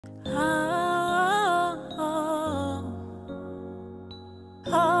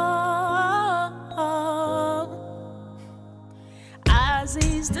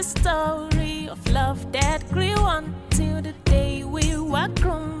story of love that grew on till the day we were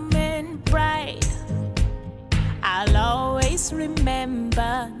groom and bride. I'll always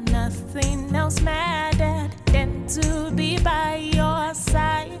remember nothing else mattered than to be by your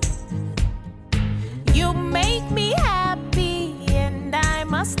side. You make me happy, and I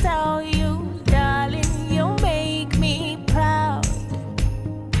must tell you, darling, you make me proud.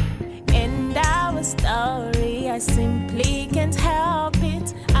 And our story, I simply can't help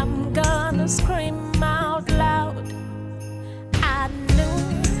it. I'm gonna scream out loud. I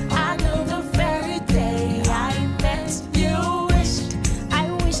knew the very day I met you, I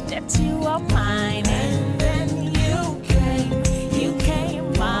wished that you were mine, and then you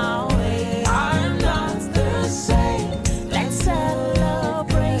came my way. I'm not the same. Let's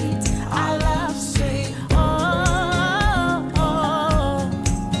celebrate our love, say oh, oh,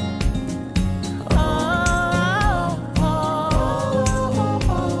 oh, oh,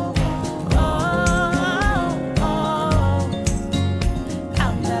 oh.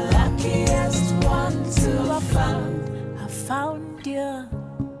 I'm the luckiest one to have found. I found you.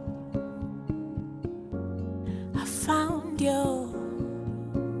 I found you.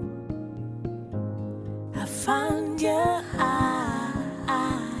 I found you.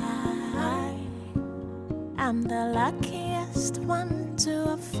 I'm the luckiest one to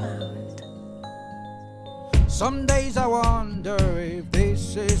have found. Some days I wonder if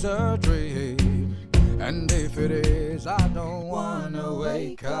this is a dream, and if it is, I don't wanna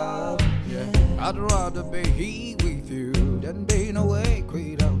wake up. Yeah, I'd rather be here with you than being awake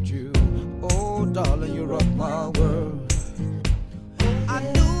without you. Oh, darling, you rock my world. I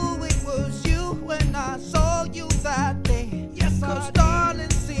knew it was you when I saw you that day. Yes, 'cause darling,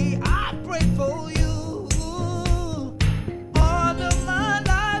 see, I prayed for you. All of my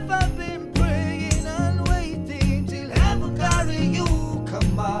life I've been praying and waiting till heaven carry you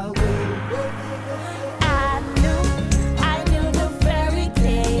come my way. I knew the very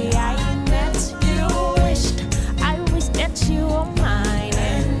day I met you, I wished that you were mine,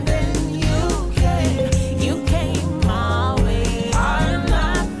 and then you came my way. I'm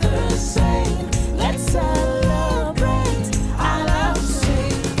not the same. Let's celebrate our love, say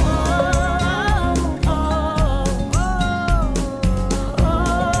oh, oh, oh,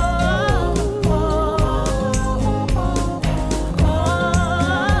 oh,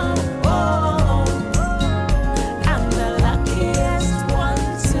 oh. I'm the luckiest one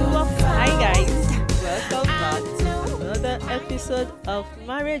to have found. Hi guys, welcome back to another episode of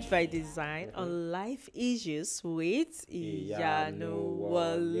Marriage by Design on Life Issues with IyanuWole.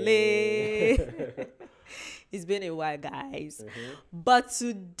 It's been a while, guys, but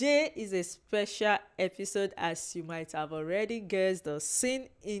today is a special episode, as you might have already guessed or seen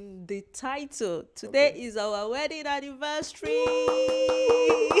in the title. Today is our wedding anniversary.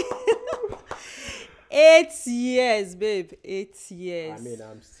 8 years, babe. 8 years. I mean,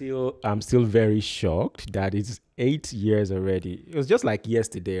 I'm still very shocked that it's 8 years already. It was just like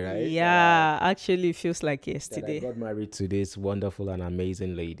yesterday, right? Yeah, actually feels like That I yesterday. got married to this wonderful and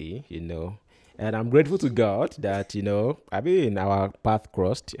amazing lady, and I'm grateful to God that I mean our path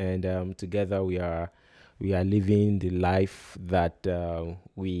crossed, and together we are living the life that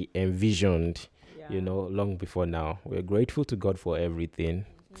we envisioned, long before now. We're grateful to God for everything.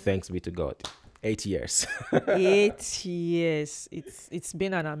 Thanks be to God. 8 years. 8 years. It's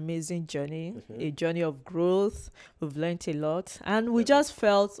been an amazing journey, a journey of growth. We've learned a lot, and we just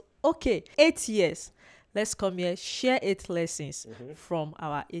felt okay. 8 years. Let's come here, share 8 lessons from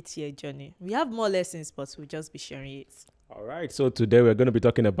our 8-year journey. We have more lessons, but we'll just be sharing it. All right. So today we're going to be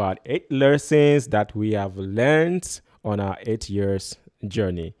talking about 8 lessons that we have learned on our 8 years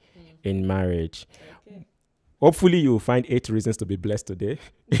journey in marriage. Okay. Hopefully you'll find 8 reasons to be blessed today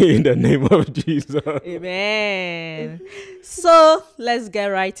in the name of Jesus. Amen. So let's get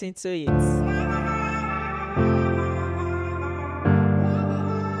right into it.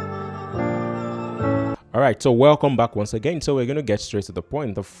 All right, so welcome back once again. So we're going to get straight to the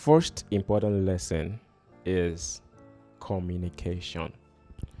point. The first important lesson is communication.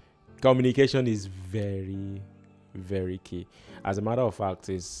 Communication is very, very key. As a matter of fact,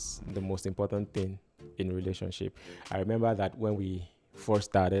 it's the most important thing in relationship. I remember that when we first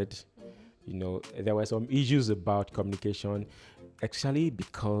started, there were some issues about communication, actually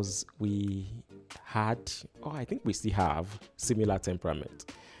because we had, I think we still have, similar temperament.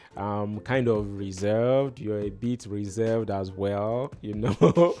 Kind of reserved. You're a bit reserved as well,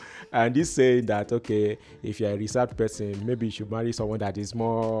 and this saying that, okay, if you're a reserved person, maybe you should marry someone that is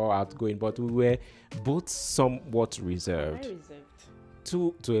more outgoing, but we were both somewhat reserved. Very reserved.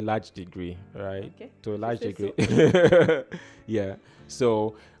 to a large degree, right? Okay. To a large Say degree. so. Yeah.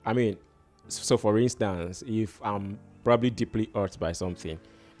 So, I mean, so for instance, if I'm probably deeply hurt by something,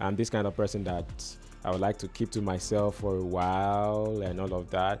 I'm this kind of person that I would like to keep to myself for a while and all of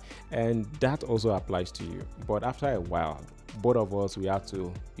that. And that also applies to you. But after a while, both of us, we have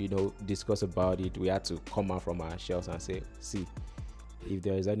to, discuss about it. We have to come out from our shells and say, see, if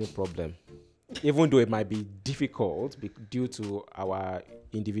there is any problem, even though it might be difficult due to our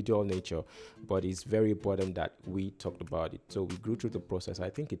individual nature, but it's very important that we talked about it. So we grew through the process. I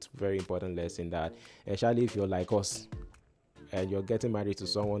think it's very important lesson that, especially if you're like us and you're getting married to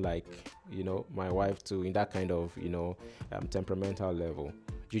someone like, my wife too, in that kind of, temperamental level,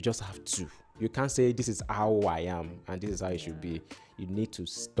 you just have to. You can't say this is how I am and this is how it should be. You need to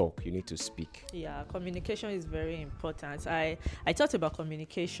talk. You need to speak. Yeah, communication is very important. I thought about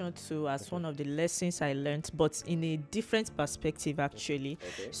communication too as one of the lessons I learned, but in a different perspective actually.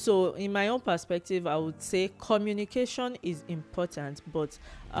 Okay. So in my own perspective, I would say communication is important, but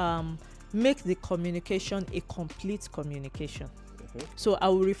make the communication a complete communication. So I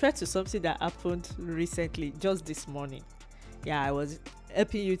will refer to something that happened recently, just this morning. Yeah, I was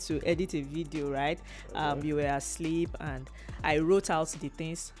helping you to edit a video, right? You were asleep and I wrote out the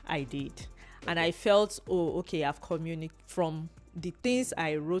things I did. And I felt, I've communicated from the things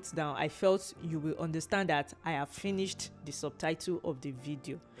I wrote down. I felt you will understand that I have finished the subtitle of the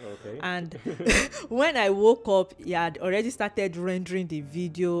video. Okay. And when I woke up, he had already started rendering the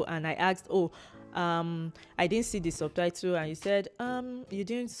video, and I asked, I didn't see the subtitle, and you said you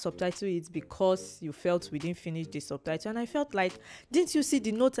didn't subtitle it because you felt we didn't finish the subtitle. And I felt like, didn't you see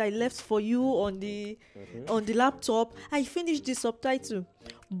the note I left for you on the laptop? I finished the subtitle.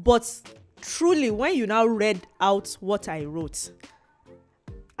 But truly, when you now read out what I wrote,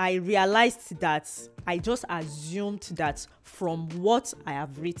 I realized that I just assumed that from what I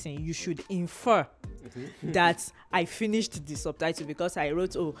have written, you should infer that I finished the subtitle, because I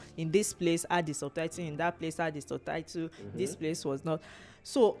wrote, in this place add the subtitle, in that place add the subtitle, this place was not.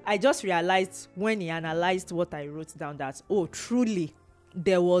 So I just realized when he analyzed what I wrote down that, truly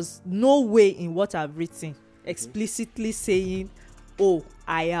there was no way in what I've written explicitly saying,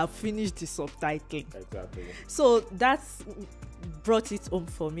 I have finished the subtitle. Exactly. So that's brought it home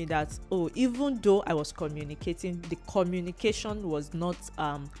for me that even though I was communicating, the communication was not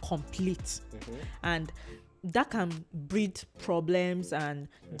complete, and that can breed problems and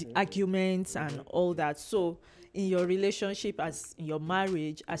arguments and all that. So in your relationship, as in your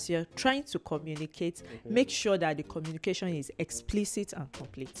marriage, as you're trying to communicate, make sure that the communication is explicit and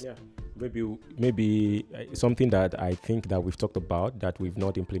complete. Yeah. Maybe something that I think that we've talked about that we've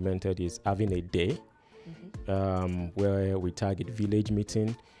not implemented is having a day where we target village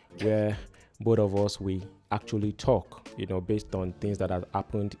meeting, where both of us, we actually talk, based on things that have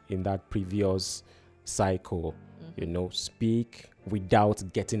happened in that previous cycle, speak without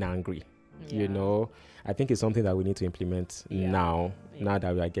getting angry. I think it's something that we need to implement now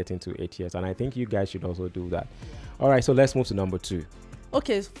that we are getting to 8 years. And I think you guys should also do that. All right, so let's move to number 2.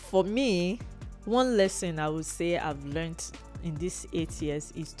 Okay, for me, one lesson I would say I've learned in these 8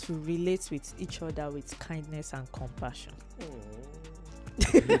 years is to relate with each other with kindness and compassion.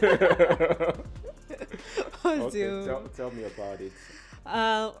 Tell me about it.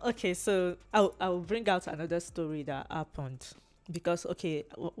 Okay, so I'll bring out another story that happened, because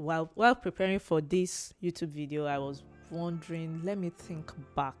while preparing for this YouTube video, I was wondering, let me think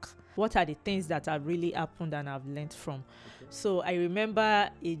back, what are the things that have really happened and I've learned from. So I remember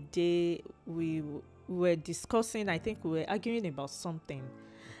a day we were discussing, I think we were arguing about something,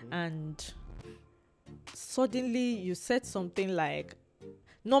 and suddenly you said something like,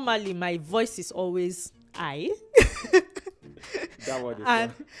 normally my voice is always I. That what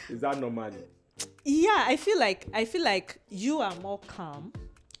is that normal? Yeah, I feel like you are more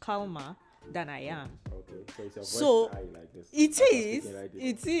calmer than I am. Okay, so it's So your voice like this. It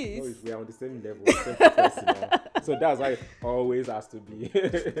is. No, if we are on the same level, same frequency, so that's why it always has to be.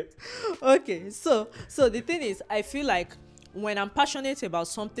 Okay, so the thing is, I feel like when I'm passionate about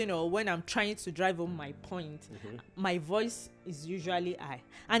something, or when I'm trying to drive home my point, my voice is usually I,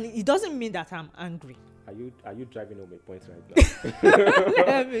 and it doesn't mean that I'm angry. Are you driving home a point right now?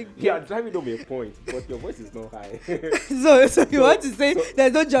 Let me Yeah, driving home a point, but your voice is not high. So you want to say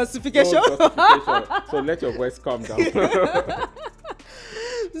there's no justification? No justification. So let your voice calm down.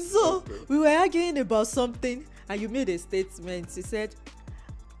 So we were arguing about something, and you made a statement. You said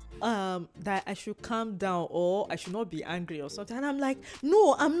that I should calm down, or I should not be angry or something. And I'm like,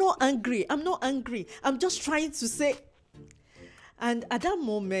 no, I'm not angry. I'm just trying to say. And at that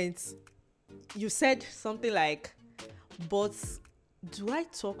moment, you said something like, but do I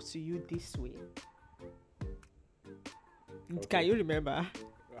talk to you this way? Okay. Can you remember?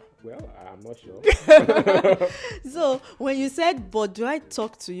 Well, I'm not sure. So when you said, but do I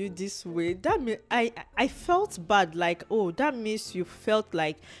talk to you this way, that mean I felt bad, like, oh, that means you felt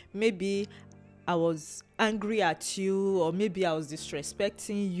like maybe I was angry at you, or maybe I was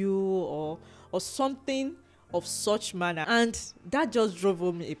disrespecting you, or something of such manner. And that just drove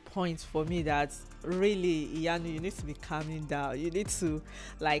home a point for me that really, Iyanu, you need to be calming down. You need to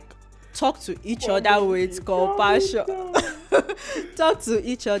like talk to each other with compassion. Talk to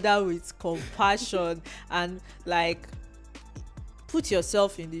each other with compassion and like put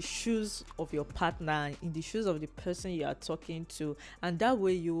yourself in the shoes of your partner, in the shoes of the person you are talking to, and that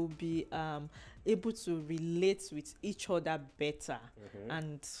way you will be able to relate with each other better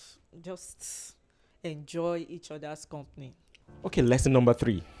and just enjoy each other's company. Okay, lesson number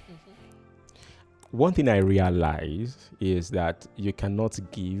 3. One thing I realized is that you cannot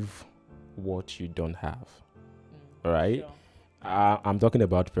give what you don't have. All right? Sure. I'm talking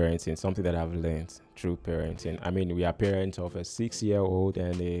about parenting, something that I've learned through parenting. I mean, we are parents of a 6-year-old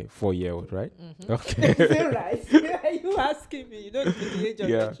and a 4-year-old, right? Okay. Is it right? Are you asking me? You don't know the age of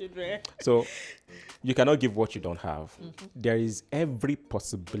your children. So you cannot give what you don't have. There is every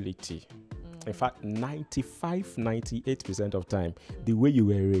possibility. In fact, 98% of time, the way you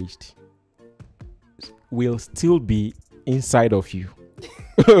were raised will still be inside of you.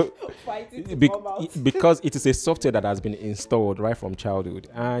 Because it is a software that has been installed right from childhood,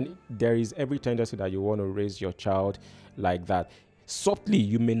 and there is every tendency that you want to raise your child like that. Subtly,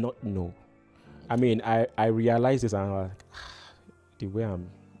 you may not know. I mean, I realize this, and I'm like, the way I'm,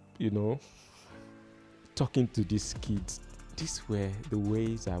 talking to these kids, these were the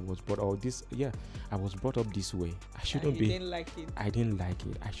ways I was brought up. I was brought up this way. I shouldn't be. Didn't like it. I didn't like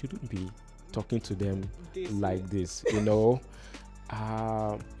it. I shouldn't be talking to them this.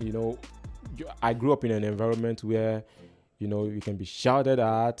 I grew up in an environment where, you can be shouted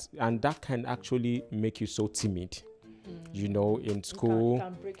at, and that can actually make you so timid. In school, you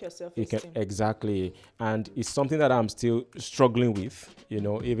can break yourself. Exactly, and it's something that I'm still struggling with,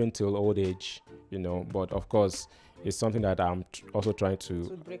 even till old age, But of course, it's something that I'm also trying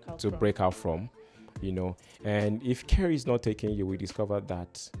to break out from, And if care is not taken, you will discover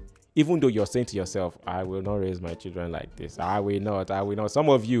that. Even though you're saying to yourself, I will not raise my children like this. I will not. Some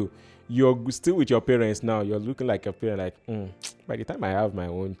of you, you're still with your parents now. You're looking like a parent like, by the time I have my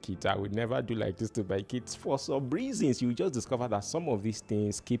own kids, I would never do like this to my kids. For some reasons, you just discover that some of these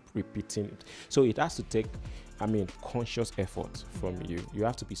things keep repeating it. So it has to take, conscious effort from you. You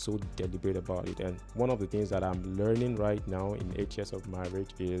have to be so deliberate about it. And one of the things that I'm learning right now in 8 years of marriage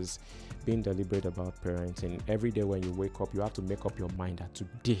is being deliberate about parenting. Every day when you wake up, you have to make up your mind that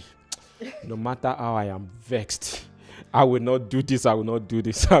today, no matter how I am vexed, I will not do this, I will not do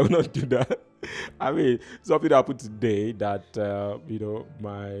this, I will not do that. Something happened today that,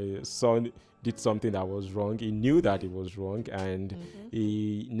 my son did something that was wrong. He knew that it was wrong, and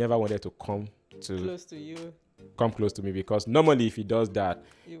he never wanted to come close to you. Come close to me, because normally if he does that,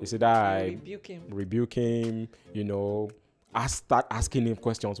 he said I rebuke him, start asking him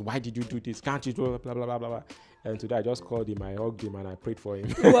questions. Why did you do this? Can't you do blah, blah, blah, blah, blah. And today I just called him, I hugged him, and I prayed for him.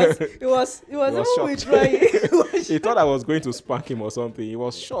 It was shocked. He thought I was going to spank him or something. He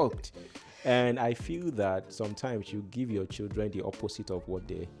was shocked. And I feel that sometimes you give your children the opposite of what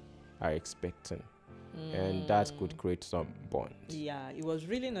they are expecting. And that could create some bond. Yeah, he was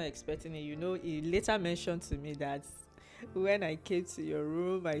really not expecting it. He later mentioned to me that when I came to your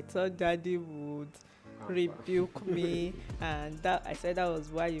room, I thought Daddy would rebuke me, and that I said that was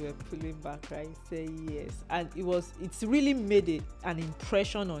why you were pulling back, right? He said yes, and it's really made an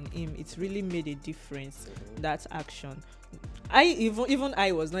impression on him. It's really made a difference, that action. I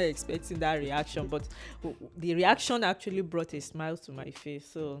was not expecting that reaction, but the reaction actually brought a smile to my face.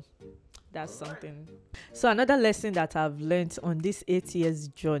 So that's something. So another lesson that I've learned on this 8 years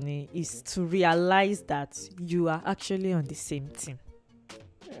journey is to realize that you are actually on the same team.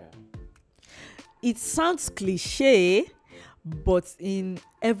 It sounds cliche, but in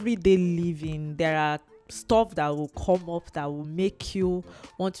everyday living, there are stuff that will come up that will make you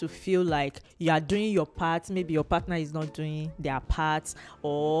want to feel like you are doing your part. Maybe your partner is not doing their part,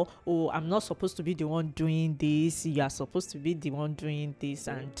 or I'm not supposed to be the one doing this. You are supposed to be the one doing this.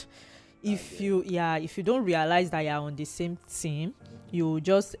 And if you don't realize that you are on the same team, you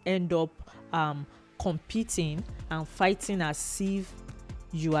just end up competing and fighting as if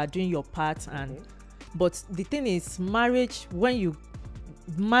you are doing your part. But the thing is, marriage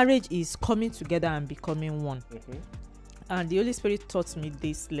is coming together and becoming one. And the Holy Spirit taught me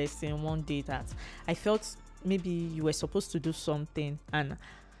this lesson one day, that I felt maybe you were supposed to do something and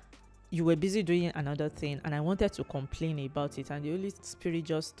you were busy doing another thing, and I wanted to complain about it, and the Holy Spirit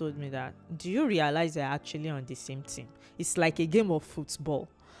just told me that, do you realize they're actually on the same team? It's like a game of football.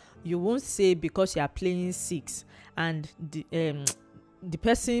 You won't say because you are playing 6 and the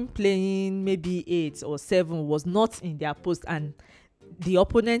person playing maybe 8 or 7 was not in their post, and the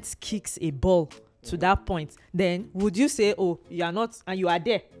opponent kicks a ball to that point, then would you say, oh, you are not, and you are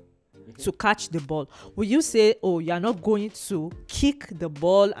there to catch the ball? Will you say, oh, you are not going to kick the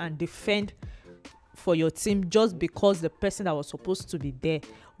ball and defend for your team just because the person that was supposed to be there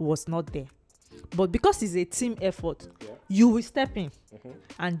was not there? But because it's a team effort, you will step in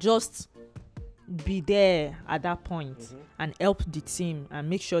and just be there at that point and help the team and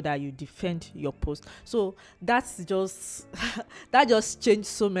make sure that you defend your post. So that's just that just changed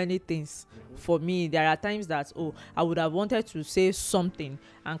so many things for me. There are times that, oh, I would have wanted to say something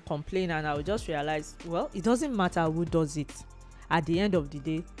and complain, and I would just realize, well, it doesn't matter who does it. At the end of the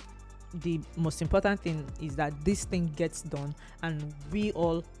day, the most important thing is that this thing gets done, and we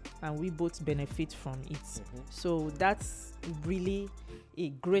both benefit from it. So that's really a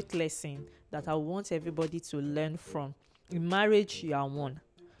great lesson that I want everybody to learn from. In marriage, you are one.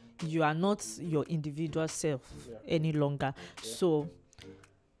 You are not your individual self any longer. So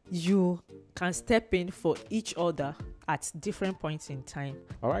you can step in for each other at different points in time.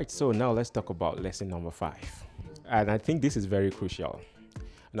 All right, so now let's talk about lesson number 5. And I think this is very crucial.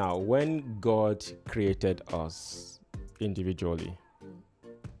 Now, when God created us individually,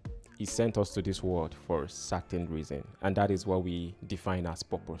 He sent us to this world for a certain reason, and that is what we define as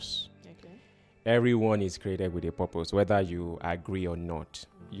purpose. Okay. Everyone is created with a purpose, whether you agree or not.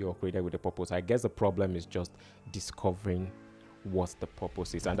 You're created with a purpose. I guess the problem is just discovering what the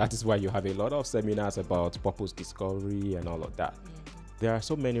purpose is, and that is why you have a lot of seminars about purpose discovery and all of that. There are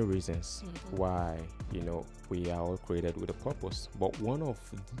so many reasons why, we are all created with a purpose. But one of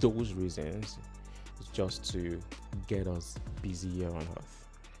those reasons is just to get us busy here on earth.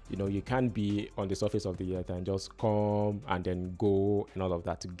 You can't be on the surface of the earth and just come and then go and all of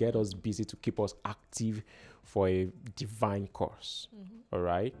that. To get us busy, to keep us active for a divine cause. All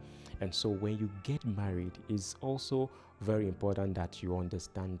right? And so when you get married, it's also very important that you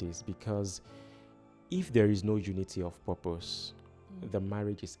understand this, because if there is no unity of purpose, the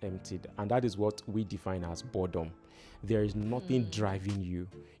marriage is emptied, and that is what we define as boredom. There is nothing driving you.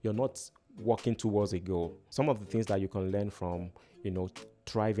 You're not working towards a goal. Some of the things that you can learn from,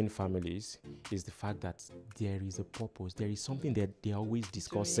 thriving families is the fact that there is a purpose. There is something that they're always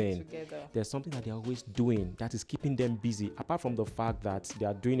discussing. There's something that they're always doing that is keeping them busy, apart from the fact that they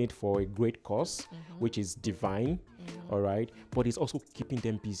are doing it for a great cause, which is divine, all right? But it's also keeping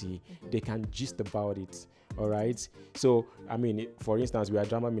them busy. They can gist about it, all right? So, for instance, we are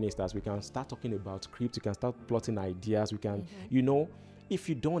drama ministers. We can start talking about scripts. We can start plotting ideas. We can, if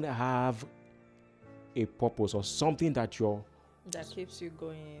you don't have a purpose or something that keeps you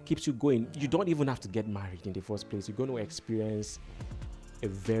going. You don't even have to get married in the first place. You're going to experience a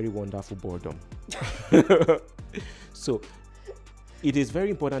very wonderful boredom. So it is very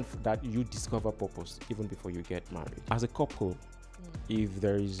important that you discover purpose even before you get married. As a couple, if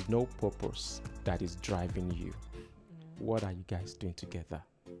there is no purpose that is driving you, what are you guys doing together?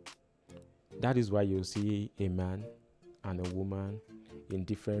 That is why you'll see a man and a woman in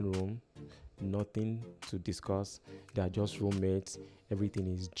different rooms, nothing to discuss. They are just roommates. Everything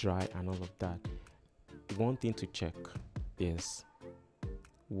is dry and all of that. One thing to check is,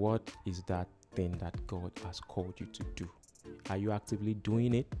 what is that thing that God has called you to do? Are you actively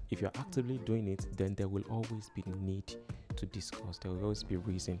doing it? If you're actively doing it, then there will always be need to discuss. There will always be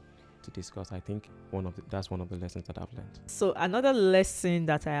reason to discuss. I think that's one of the lessons that I've learned. So another lesson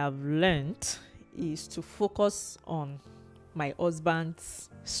that I have learned is to focus on my husband's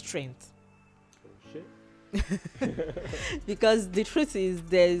strength. Because the truth is,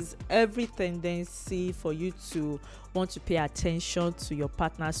 there's every tendency for you to want to pay attention to your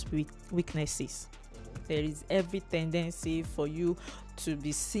partner's weaknesses. There is every tendency for you to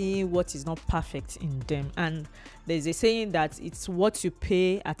be seeing what is not perfect in them, and there's a saying that it's what you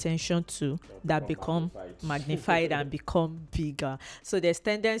pay attention to that become magnified and become bigger. So there's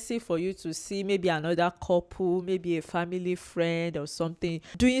tendency for you to see maybe another couple, maybe a family friend or something,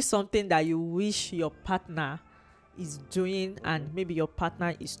 doing something that you wish your partner is doing, and maybe your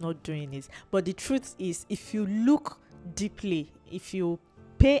partner is not doing it. But the truth is, if you look deeply, if you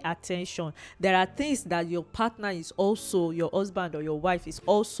pay attention. There are things that your partner is also, your husband or your wife is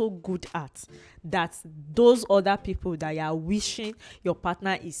also good at, that those other people that you are wishing your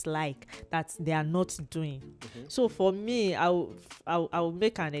partner is like, that they are not doing. So for me, I'll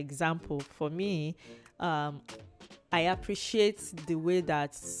make an example. For me, I appreciate the way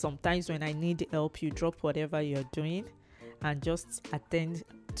that sometimes when I need help, you drop whatever you're doing and just attend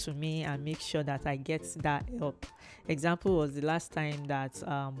to me and make sure that I get that help. Example was the last time that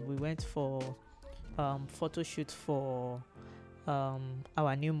we went for photo shoot for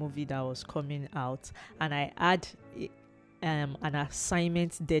our new movie that was coming out, and I had an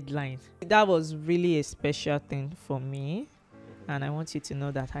assignment deadline. That was really a special thing for me, and I want you to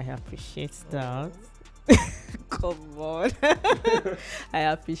know that I appreciate that. Come on. I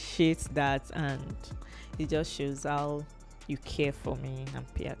appreciate that, and it just shows how you care for me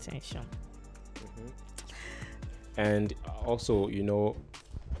and pay attention. And also, you know,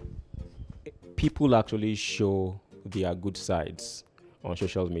 people actually show their good sides on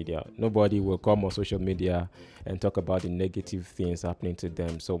social media. Nobody will come on social media and talk about the negative things happening to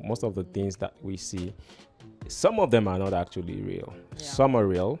them. So most of the things that we see, some of them are not actually real. Yeah. Some are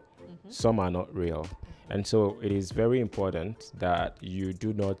real, some are not real. And so it is very important that you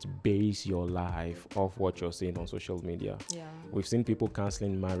do not base your life off what you're seeing on social media. Yeah. We've seen people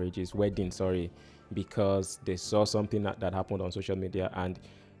canceling marriages, weddings, because they saw something that happened on social media and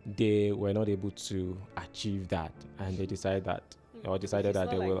they were not able to achieve that. And they decided that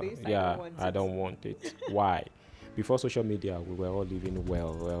they will, I don't want it. Why? Before social media, we were all living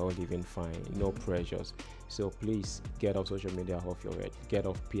well, we were all living fine, no pressures. So please get off social media off your head, get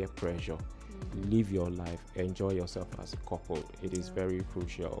off peer pressure. Live your life, enjoy yourself as a couple. It is very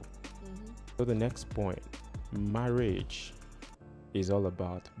crucial. So the next point, marriage is all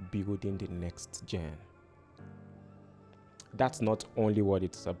about building the next gen. That's not only what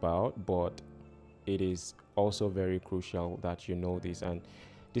it's about, but it is also very crucial that you know this. And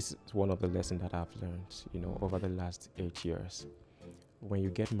this is one of the lessons that I've learned, you know, over the last 8 years. When you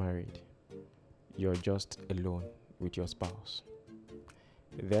get married, you're just alone with your spouse.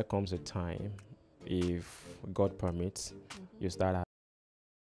 There comes a time, if God permits, you start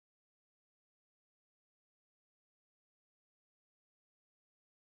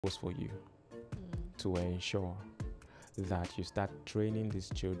for you to ensure that you start training these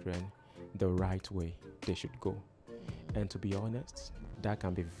children the right way they should go. And to be honest, that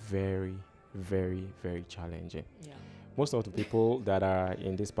can be very, very, very challenging. Yeah. Most of the people that are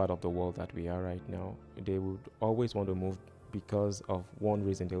in this part of the world that we are right now, they would always want to move because of one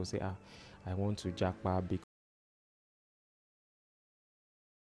reason. They will say, I want to jackpot because.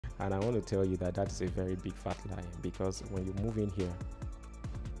 And I want to tell you that that's a very big fat lie, because when you move in here,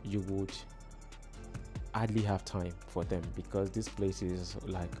 you would hardly have time for them, because this place is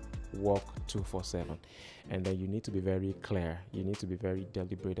like work 24/7, and then you need to be very clear, you need to be very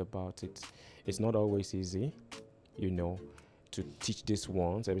deliberate about it. It's not always easy, you know, to teach these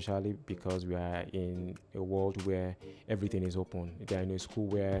ones, especially because we are in a world where everything is open. They're in a school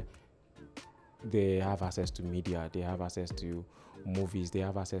where they have access to media, they have access to movies, they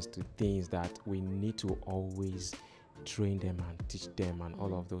have access to things that we need to always train them and teach them and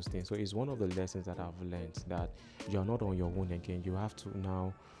all of those things. So it's one of the lessons that I've learned, that you're not on your own again. You have to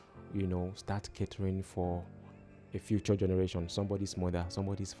now, you know, start catering for a future generation, somebody's mother,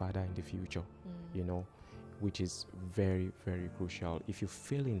 somebody's father in the future, you know, which is very, very crucial. If you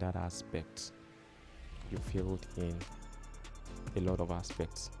fail in that aspect, you failed in a lot of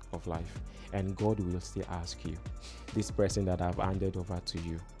aspects of life, and God will still ask you, this person that I've handed over to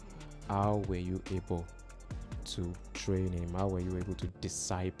you, how were you able to train him? How were you able to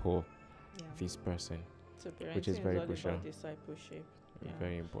disciple this person? So which is very crucial. Discipleship,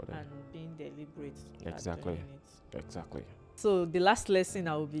 very important, and being deliberate. Exactly. So the last lesson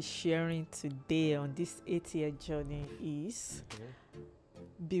I will be sharing today on this 8-year journey is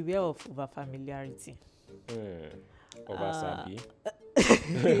beware of overfamiliarity.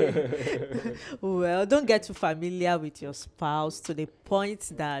 Well, don't get too familiar with your spouse to the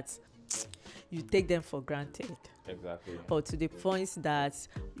point that you take them for granted. Exactly. Or to the point that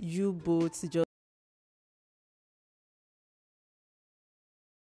you both just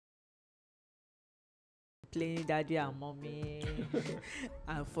playing daddy and mommy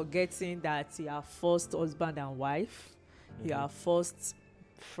and forgetting that you are first husband and wife, you are first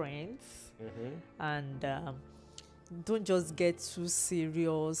friends, and don't just get too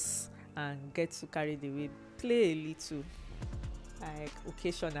serious and get too carried away. Play a little, like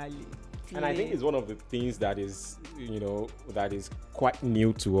occasionally. And I think it's one of the things that is, you know, that is quite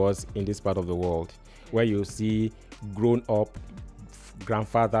new to us in this part of the world, where you see grown up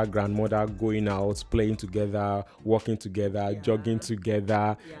grandfather, grandmother going out, playing together, walking together, jogging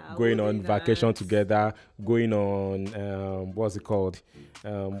together, going on vacation together, going on what's it called,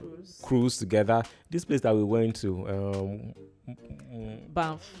 cruise together. This place that we went to,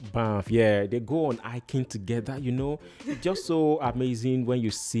 Banff, yeah, they go on hiking together. It's just so amazing when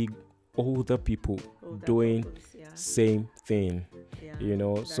you see older people doing same thing.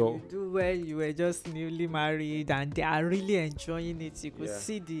 So you do when you were just newly married, and they are really enjoying it. You could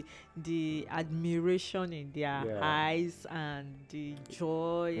see the admiration in their eyes, and the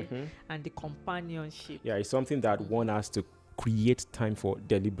joy and the companionship. It's something that one has to create time for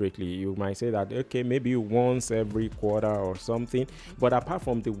deliberately. You might say that, okay, maybe once every quarter or something, but apart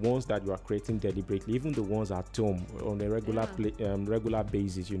from the ones that you are creating deliberately, even the ones at home on a regular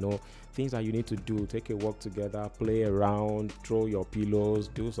basis, things that you need to do, take a walk together, play around, throw your pillows,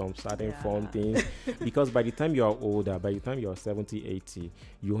 do some certain fun things, because by the time you are older, by the time you are 70, 80,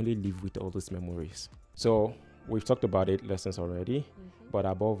 you only live with all those memories. So we've talked about lessons already, but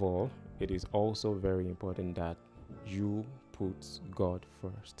above all, it is also very important that you put God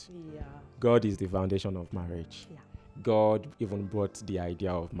first. God is the foundation of marriage. God even brought the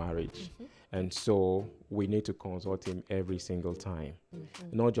idea of marriage. And so we need to consult him every single time.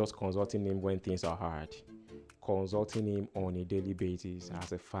 Not just consulting him when things are hard. Consulting him on a daily basis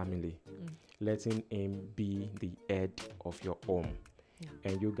as a family. Letting him be the head of your home.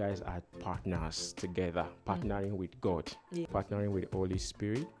 And you guys are partners together. Partnering with God. Partnering with Holy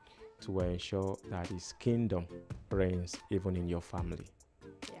Spirit, to ensure that his kingdom reigns even in your family.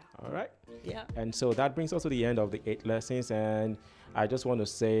 All right. And so that brings us to the end of the 8 lessons, and I just want to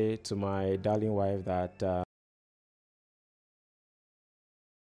say to my darling wife that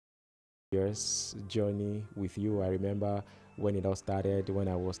year's journey with you, I remember when it all started, when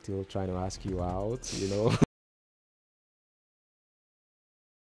I was still trying to ask you out,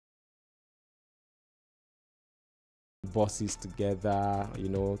 bosses together,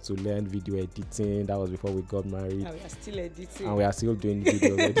 to learn video editing. That was before we got married. And we are still editing. And we are still doing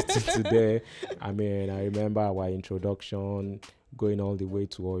video editing today. I remember our introduction going all the way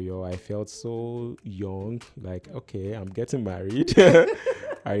to Oyo. I felt so young, like, okay, I'm getting married.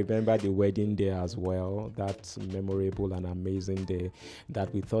 I remember the wedding day as well. That memorable and amazing day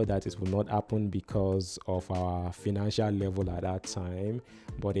that we thought that it would not happen because of our financial level at that time.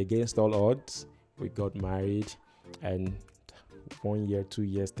 But against all odds, we got married. And 1 year, 2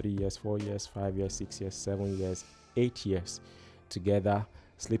 years, 3 years, 4 years, 5 years, 6 years, 7 years, 8 years together,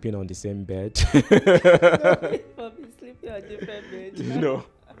 sleeping on the same bed. Sleeping on different bed.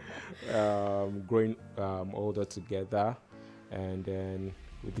 Growing older together, and then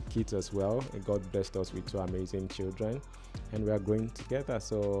with the kids as well. And God blessed us with 2 amazing children, and we are growing together.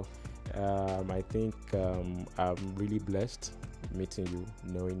 So I think I'm really blessed meeting you,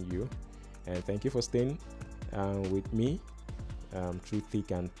 knowing you, and thank you for staying with me through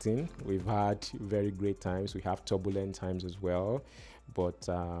thick and thin. We've had very great times. We have turbulent times as well, but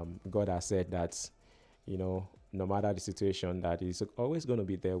God has said that no matter the situation, that He's always going to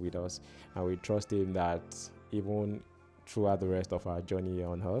be there with us, and we trust Him that even throughout the rest of our journey here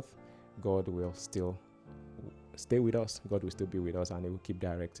on earth, God will still stay with us. God will still be with us, and He will keep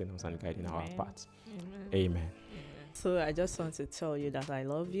directing us and guiding our paths. Amen. So I just want to tell you that I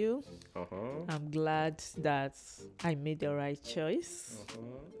love you. I'm glad that I made the right choice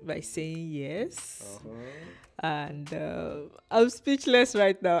by saying yes. And I'm speechless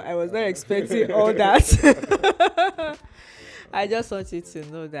right now. I was not expecting all that. I just want you to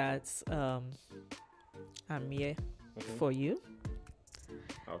know that I'm here for you.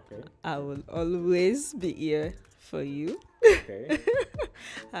 I will always be here for you.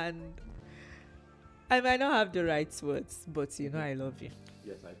 And I might not have the right words, but I love you.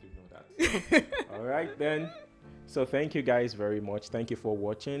 Yes, I do know that. All right, then. So thank you guys very much. Thank you for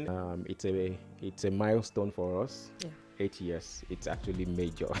watching. It's a milestone for us. 8 years. It's actually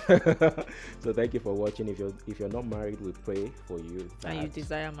major. So thank you for watching. If you're not married, we pray for you. And you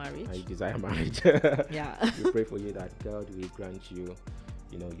desire marriage. We pray for you that God will grant you,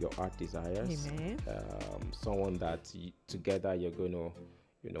 your heart desires. Amen. Someone that together you're going to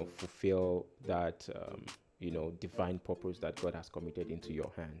fulfill that, divine purpose that God has committed into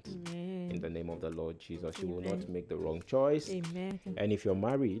your hands. Amen. In the name of the Lord Jesus. You will not make the wrong choice. Amen. And if you're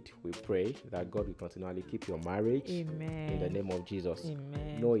married, we pray that God will continually keep your marriage. Amen. In the name of Jesus.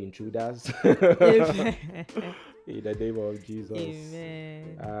 Amen. No intruders. Amen. In the name of Jesus.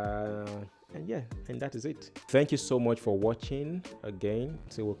 Amen. And that is it. Thank you so much for watching again.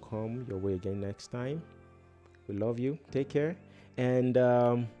 So we'll come your way again next time. We love you. Take care. And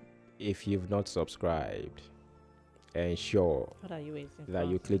if you've not subscribed, ensure What are you waiting that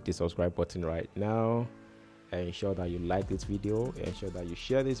for? you click the subscribe button right now. Ensure that you like this video. Ensure that you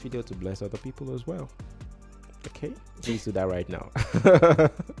share this video to bless other people as well. Okay, please do that right now.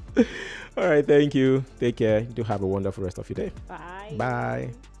 All right, thank you. Take care. Do have a wonderful rest of your day. Bye.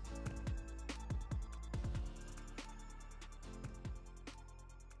 Bye.